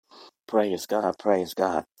Praise God, praise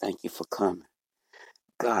God. Thank you for coming.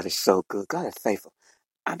 God is so good. God is faithful.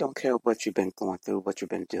 I don't care what you've been going through, what you've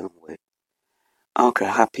been dealing with. I don't care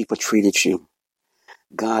how people treated you.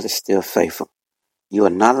 God is still faithful. You are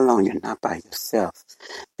not alone. You're not by yourself.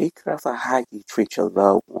 Be careful how you treat your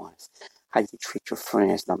loved ones, how you treat your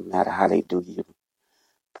friends, no matter how they do you.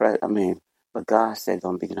 But God said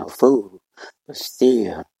don't be no fool. But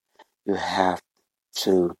still, you have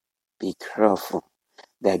to be careful.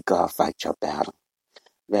 Let God fight your battle.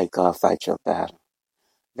 Let God fight your battle.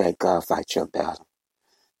 Let God fight your battle.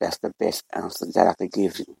 That's the best answer that I could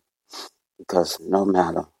give you. Because no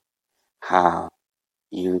matter how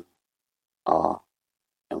you are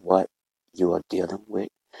and what you are dealing with,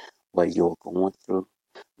 what you're going through,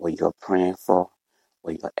 what you're praying for,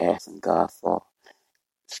 what you're asking God for,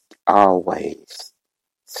 always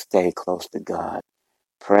stay close to God.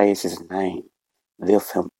 Praise His name.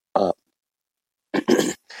 Lift Him up.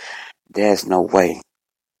 There's no way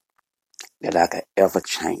that I could ever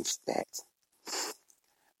change that.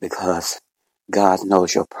 Because God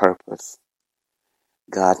knows your purpose.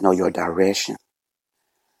 God knows your direction.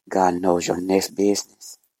 God knows your next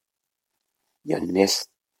business, your next,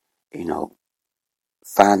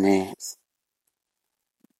 finance,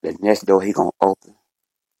 the next door He gonna open,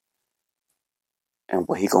 and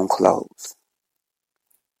what He gonna close.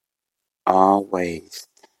 Always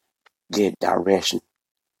get direction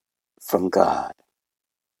from God.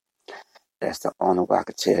 That's the only way I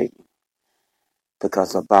could tell you.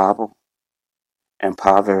 Because the Bible and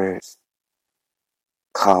Proverbs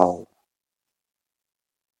call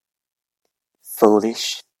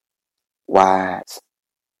foolish, wise,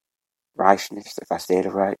 righteousness, if I said it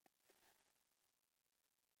right.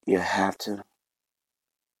 You have to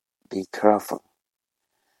be careful.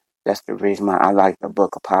 That's the reason why I like the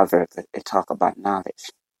book of Proverbs. It talk about knowledge.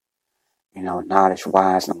 Knowledge,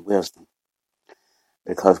 wise, and wisdom.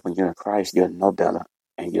 Because when you're in Christ, you'll know better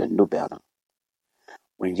and you'll do better.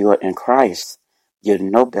 When you're in Christ, you'll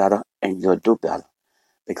know better and you'll do better.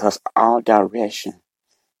 Because all direction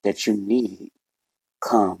that you need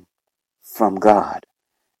come from God,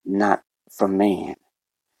 not from man.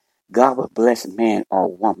 God will bless man or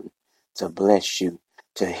woman to bless you,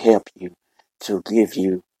 to help you, to give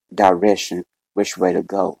you direction which way to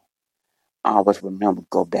go. Always remember,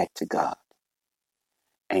 go back to God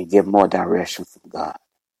and get more direction from God.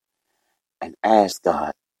 And ask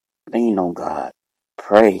God, lean on God,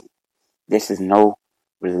 pray. This is no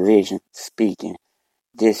religion speaking.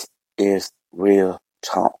 This is real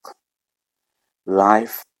talk.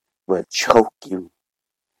 Life will choke you,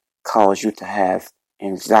 cause you to have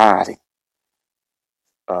anxiety,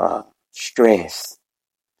 stress,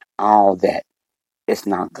 all that. It's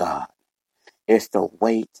not God. It's the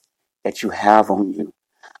weight that you have on you.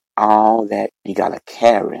 All that you got to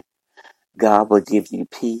carry. God will give you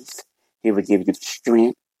peace. He will give you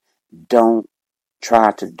strength. Don't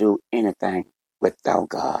try to do anything without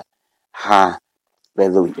God.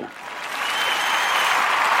 Hallelujah.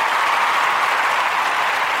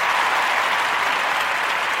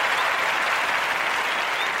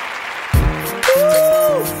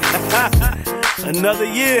 Another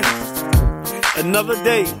year, another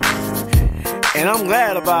day, and I'm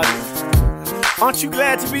glad about it. Aren't you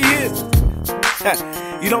glad to be here?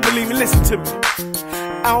 You don't believe me? Listen to me.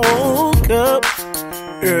 I woke up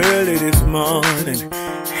early this morning,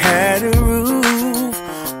 had a roof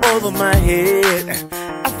over my head.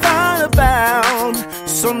 I thought about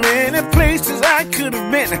so many places I could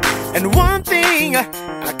have been, and one thing I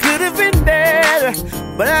could have been dead,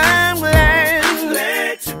 but I'm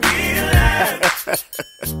glad to be alive.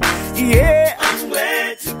 Yeah, I'm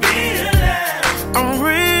glad to be alive. I'm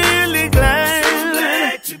really glad, so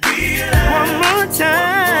glad to be alive. One more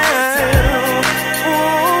time.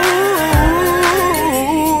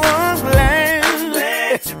 Oh, I'm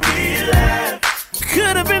glad to be alive.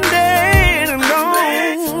 Could have been dead and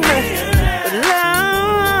gone, but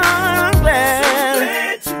I'm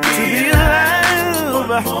glad to be alive.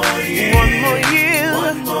 One more year,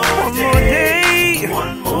 one more day,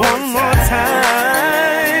 one more time.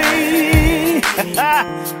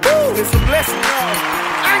 It's a blessing, y'all.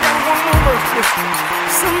 I got one more verse.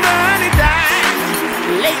 Somebody died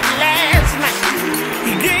late last night.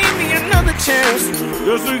 He gave me another chance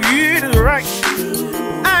just to get it right.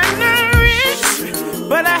 I'm not rich,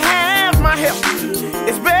 but I have my health.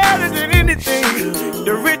 It's better than anything,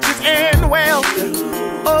 the riches and wealth.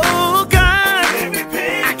 Oh God,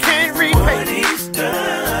 I can't repay.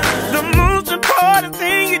 The most important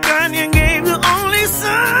thing you done, you gave your only son.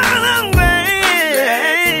 I'm glad.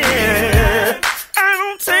 I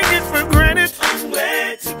don't take it for granted. I'm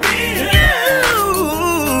glad to be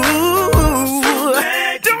alive.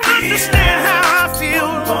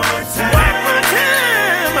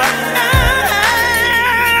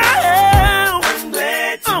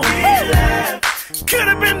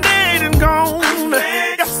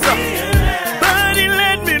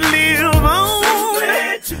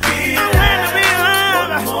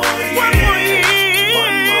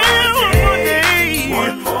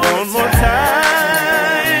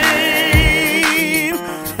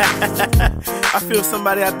 I feel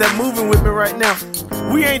somebody out there moving with me right now.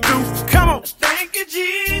 We ain't through. Come on. Thank you,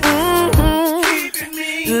 Jesus. Keeping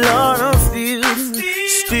me. Lord, I'm still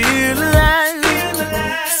alive.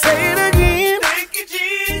 Say it again. Thank you,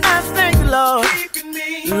 Jesus. I thank you, Lord. Keeping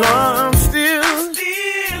me. Lord, I'm still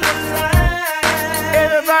alive.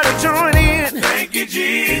 Everybody join in. Thank you,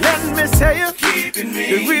 Jesus. Let me tell you. Keeping me.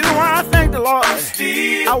 The reason why I thank the Lord.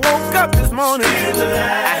 I woke up this morning. I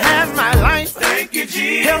had my life. Thank you,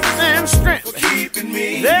 Jesus. Health and strength. Keeping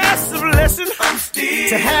me. That's a blessing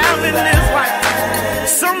to have in this life.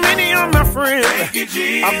 So many of my friends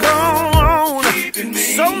are gone.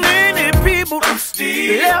 So many people left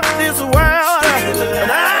this world. But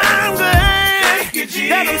I'm glad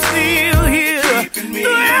that I'm still here. Through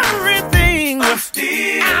everything I do.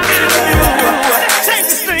 Take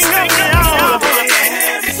this thing up now.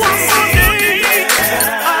 One more day.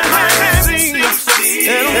 I'm happy.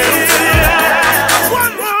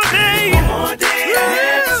 One more day.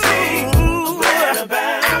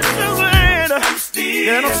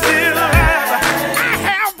 And I'm still alive. I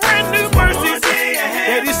have brand new mercies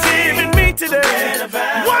that He's saving me today.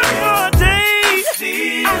 One more day,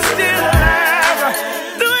 I'm still alive.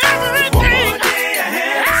 Through everything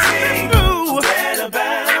I've been through,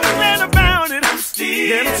 I'm glad about it. And I'm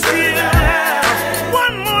still alive.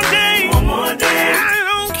 One more day, I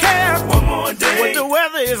don't care what the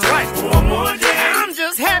weather is like. I'm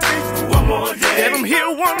just happy that I'm here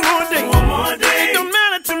one more day. It don't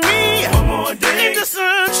matter to me. In the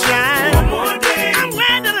sunshine, I'm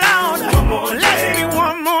glad the Lord bless me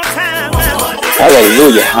one more time.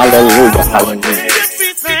 Hallelujah, hallelujah, hallelujah.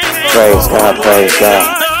 Praise God, praise God.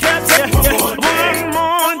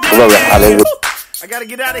 Glory, hallelujah. I gotta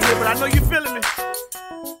get out of here, but I know you're feeling me.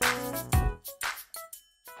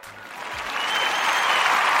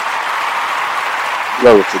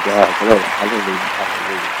 Glory to God, glory, hallelujah,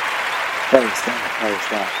 hallelujah. Praise God, praise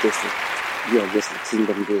God. You're listening to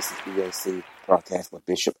Kingdom Business BAC broadcast with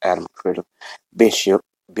Bishop Adam Criddle. Bishop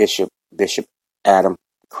Adam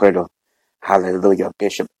Criddle. Hallelujah.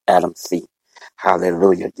 Bishop Adam C.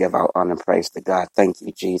 Hallelujah. Give our honor and praise to God. Thank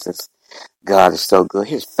you, Jesus. God is so good.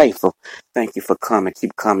 He's faithful. Thank you for coming.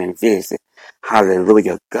 Keep coming, visit.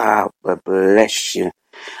 Hallelujah. God will bless you.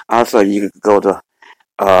 Also, you can go to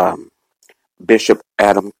Bishop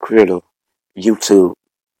Adam Criddle YouTube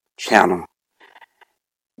channel.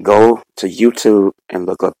 Go to YouTube and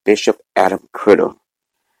look up Bishop Adam Criddle.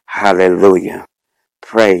 Hallelujah.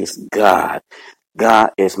 Praise God.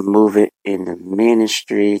 God is moving in the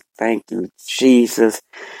ministry. Thank you, Jesus.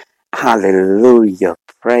 Hallelujah.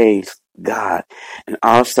 Praise God. And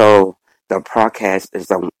also, the podcast is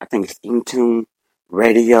on, I think it's Intune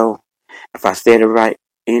Radio. If I said it right,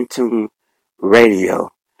 Intune Radio.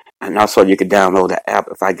 And also, you can download the app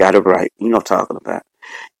if I got it right. You know what I'm talking about.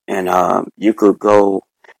 And you could go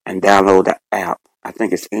and download the app. I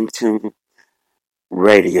think it's Intune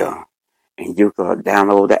Radio. And you could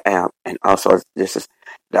download the app. And also, this is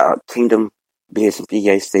the Kingdom Business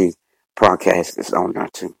BAC podcast is on there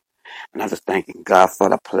too. And I'm just thanking God for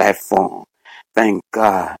the platform. Thank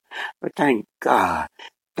God. But thank God.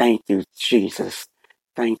 Thank you, Jesus.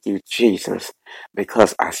 Thank you, Jesus.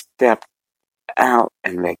 Because I stepped out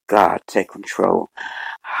and let God take control.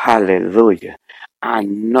 Hallelujah. I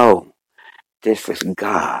know this is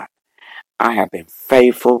God. I have been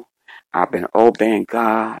faithful. I've been obeying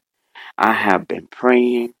God. I have been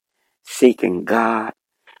praying, seeking God,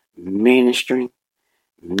 ministering.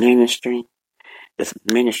 This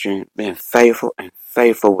ministry being faithful and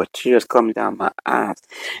faithful with tears coming down my eyes.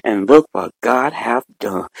 And look what God have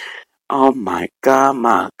done. Oh my God,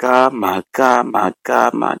 my God, my God, my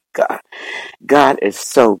God, my God. God is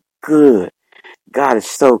so good. God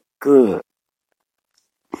is so good.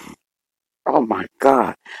 Oh my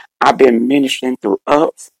God. I've been ministering through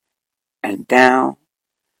ups and downs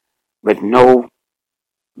with nobody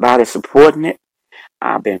supporting it.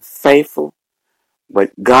 I've been faithful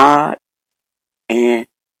with God and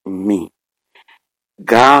me.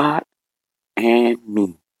 God and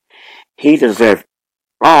me. He deserves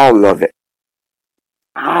all of it.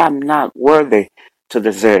 I'm not worthy to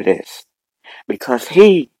deserve this because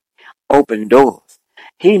He opened doors.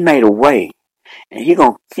 He made a way, and He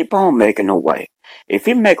gonna keep on making a way. If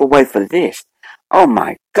He make a way for this, oh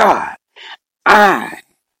my God, I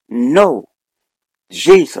know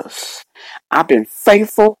Jesus. I've been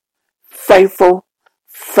faithful, faithful,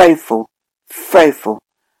 faithful, faithful.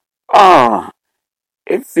 Oh,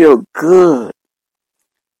 it feels good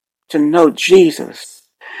to know Jesus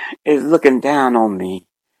is looking down on me.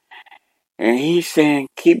 And He's saying,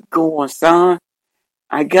 keep going, son.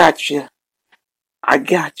 I got you. I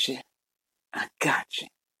got you. I got you.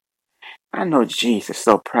 I know Jesus is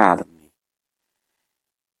so proud of me.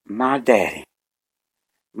 My daddy.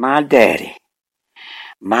 My daddy.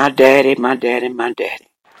 My daddy, my daddy, my daddy.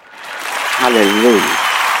 Hallelujah.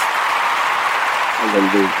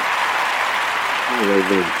 Hallelujah.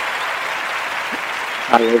 Hallelujah.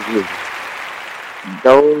 Hallelujah.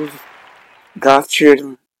 Those God's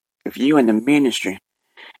children, if you in the ministry,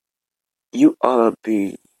 you ought to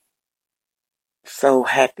be so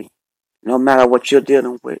happy. No matter what you're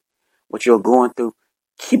dealing with, what you're going through,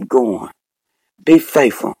 keep going. Be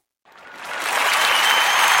faithful.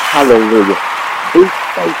 Hallelujah. Be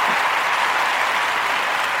faithful.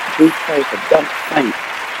 Be faithful. Don't faint.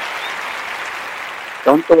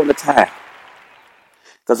 Don't throw in the towel.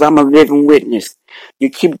 Because I'm a living witness. You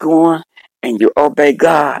keep going and you obey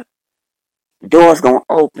God. Doors going to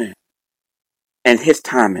open in His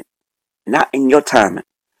timing, not in your timing.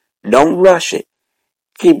 Don't rush it.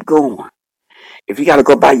 Keep going. If you got to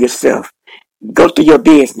go by yourself, go through your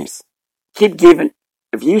business. Keep giving.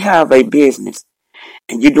 If you have a business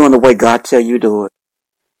and you're doing the way God tell you to do it,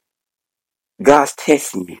 God's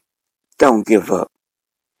testing you. Don't give up.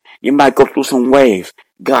 You might go through some waves.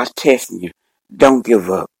 God's testing you. Don't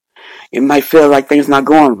give up. It might feel like things not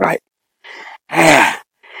going right.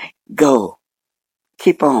 Go.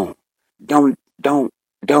 Keep on. Don't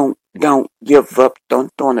give up.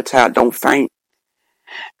 Don't throw in the towel. Don't faint.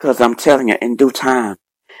 Because I'm telling you, in due time,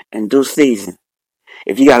 in due season,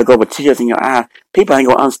 if you got to go with tears in your eyes, people ain't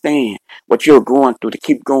going to understand what you're going through to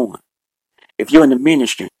keep going. If you're in the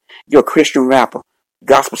ministry, you're a Christian rapper,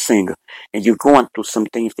 gospel singer, and you're going through some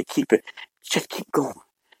things to keep it, just keep going.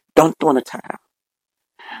 Don't throw in the towel.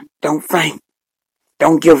 Don't faint.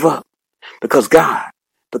 Don't give up. Because God,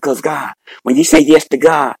 when you say yes to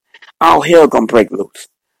God, all hell going to break loose.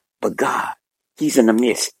 But God, He's in the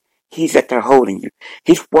midst. He's at there holding you.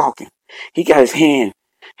 He's walking. He got His hands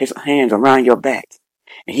around your back.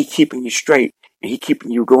 And He keeping you straight. And He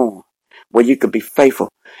keeping you going. Where you could be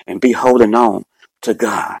faithful and be holding on to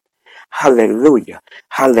God. Hallelujah.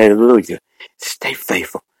 Hallelujah. Stay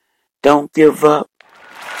faithful. Don't give up.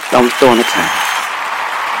 Don't throw in the towel.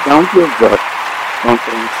 Don't give up. Don't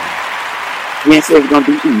throw in the towel. He ain't say it's going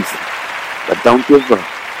to be easy. But don't give up.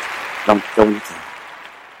 Don't throw in the towel.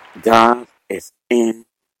 God is in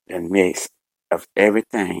the midst of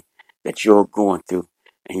everything that you're going through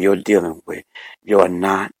and you're dealing with. You're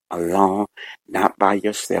not alone, not by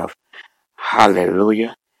yourself.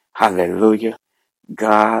 Hallelujah. Hallelujah.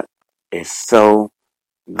 God is so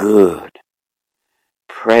good.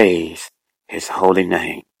 Praise His holy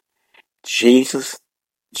name. Jesus,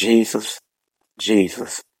 Jesus,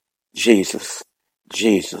 Jesus, Jesus,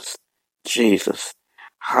 Jesus, Jesus.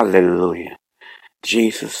 Hallelujah.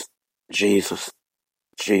 Jesus, Jesus,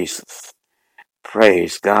 Jesus.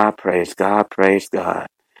 Praise God, praise God, praise God.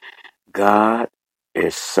 God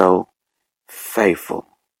is so faithful.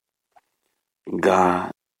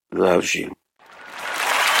 God loves you.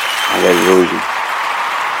 Hallelujah.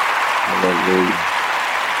 Hallelujah.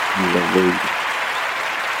 Hallelujah.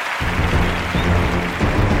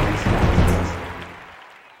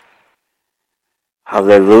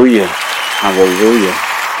 Hallelujah. Hallelujah.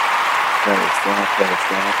 Praise God, praise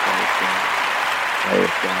God, praise God.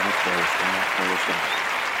 Praise God, praise God, praise God.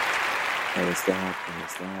 Praise God,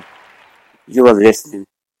 praise God. You are listening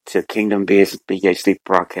to Kingdom Business BHC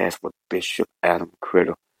broadcast with Bishop Adam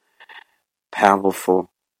Criddle.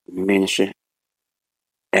 Powerful ministry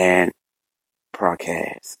and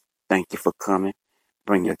broadcast. Thank you for coming.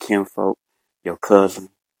 Bring your kinfolk, your cousin,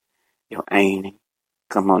 your auntie.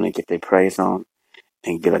 Come on and get their praise on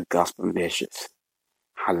and get a gospel message.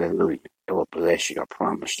 Hallelujah. It will bless you, I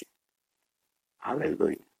promise you.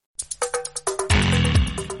 Hallelujah.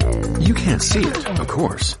 You can't see it, of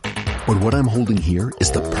course. But what I'm holding here is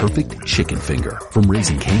the perfect chicken finger from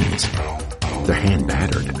Raising Cane's. They're hand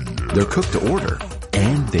battered, they're cooked to order,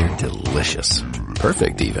 and they're delicious.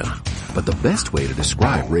 Perfect even. But the best way to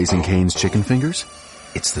describe Raising Cane's chicken fingers?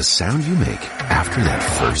 It's the sound you make after that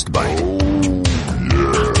first bite.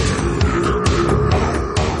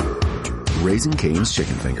 Raising Cane's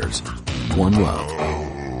chicken fingers. One love.